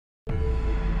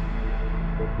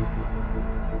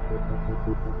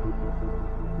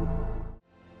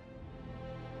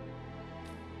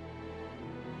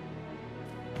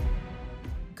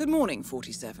Good morning,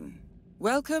 47.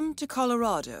 Welcome to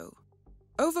Colorado.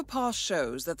 Overpass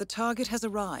shows that the target has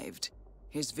arrived.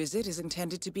 His visit is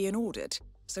intended to be an audit,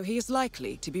 so he is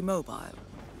likely to be mobile.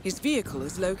 His vehicle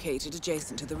is located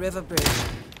adjacent to the river bridge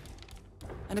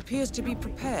and appears to be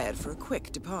prepared for a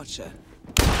quick departure.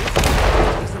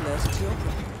 He's alerted to your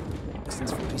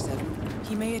presence, 47.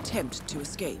 He may attempt to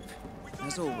escape.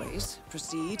 As always,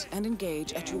 proceed and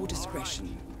engage at your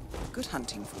discretion. Good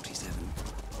hunting, 47.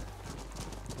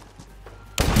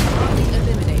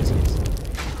 Eliminated.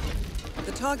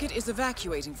 The target is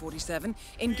evacuating, 47.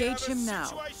 Engage him now.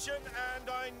 Situation and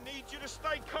I need you to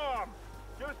stay calm.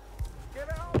 Just get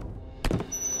out.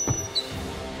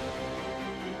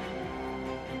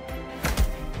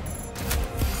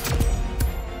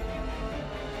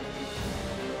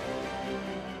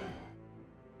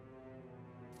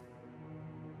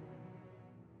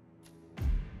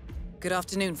 Good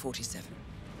afternoon, 47.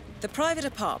 The private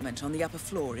apartment on the upper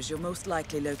floor is your most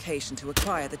likely location to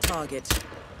acquire the target.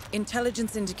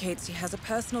 Intelligence indicates he has a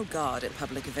personal guard at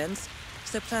public events,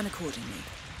 so plan accordingly.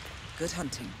 Good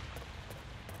hunting.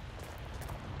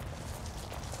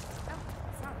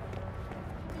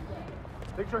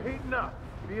 Things are heating up.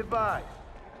 Be advised.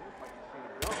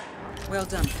 Well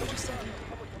done, 47.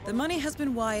 The money has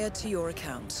been wired to your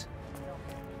account.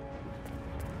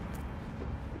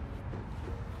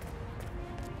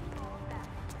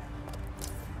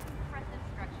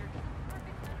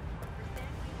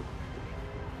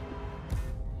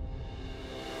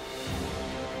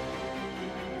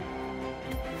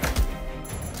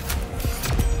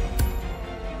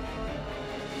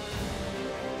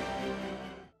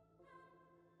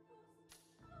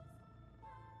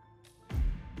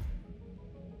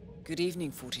 Good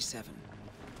evening, 47.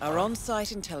 Our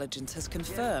on-site intelligence has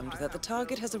confirmed that the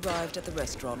target has arrived at the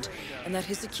restaurant and that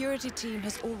his security team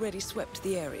has already swept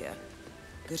the area.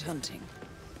 Good hunting.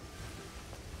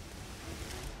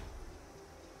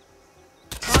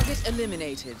 Target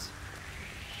eliminated.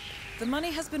 The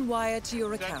money has been wired to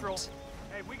your account.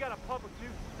 Hey, we got a public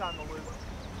nuisance on the loose.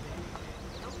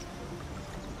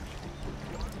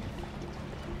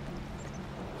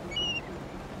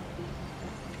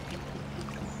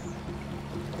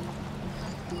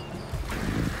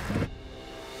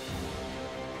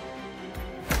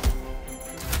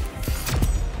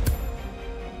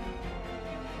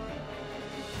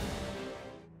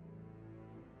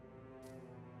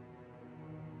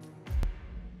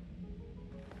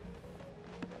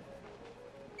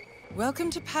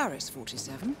 Welcome to Paris,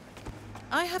 47.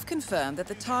 I have confirmed that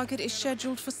the target is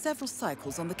scheduled for several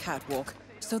cycles on the catwalk,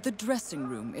 so the dressing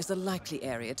room is a likely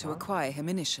area to acquire him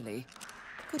initially.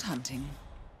 Good hunting.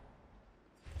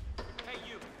 Hey,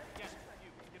 you. Yes,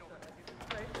 you. Get over there.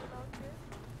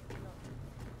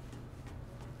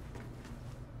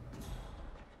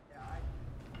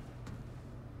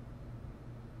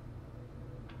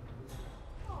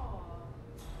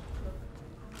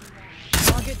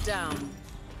 Target down.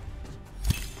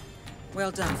 Well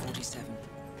done, 47.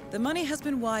 The money has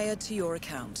been wired to your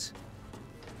account.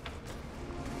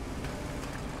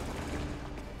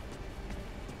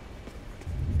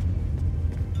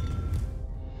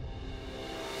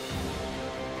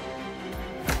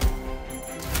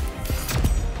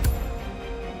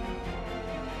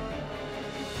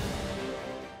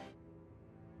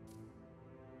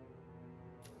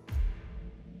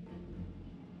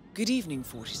 Good evening,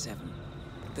 47.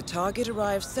 The target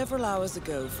arrived several hours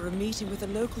ago for a meeting with a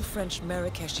local French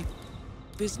Marrakeshi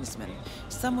businessman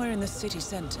somewhere in the city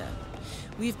center.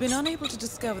 We've been unable to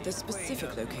discover the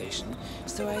specific location,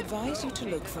 so I advise you to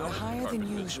look for a higher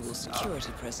than usual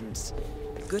security presence.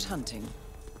 Good hunting.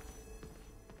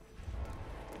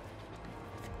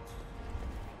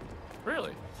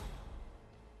 Really?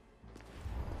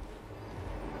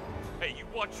 Hey, you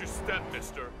watch your step,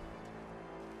 mister.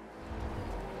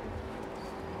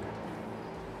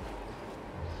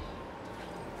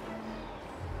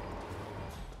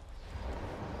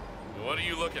 What are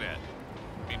you looking at?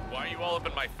 I mean, why are you all up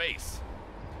in my face?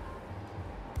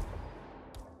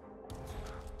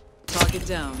 Target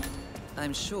down.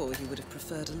 I'm sure you would have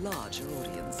preferred a larger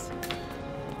audience.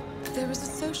 There is a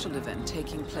social event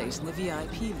taking place in the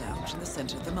VIP lounge in the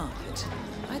center of the market.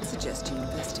 I'd suggest you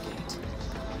investigate.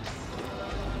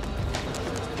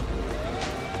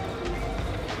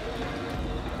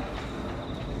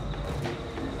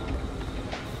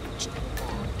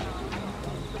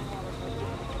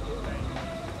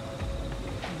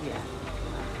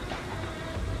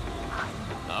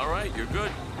 All right, you're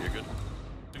good. You're good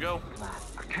to go.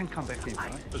 can come back in,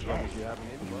 right? As long as you have an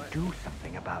You invite. do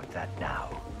something about that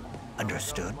now.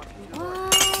 Understood?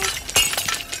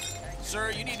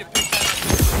 Sir, you need to pick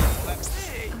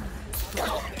that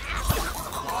up.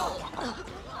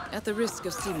 At the risk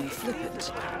of seeming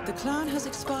flippant, the clown has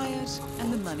expired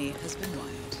and the money has been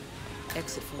wired.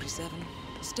 Exit 47,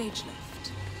 stage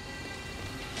left.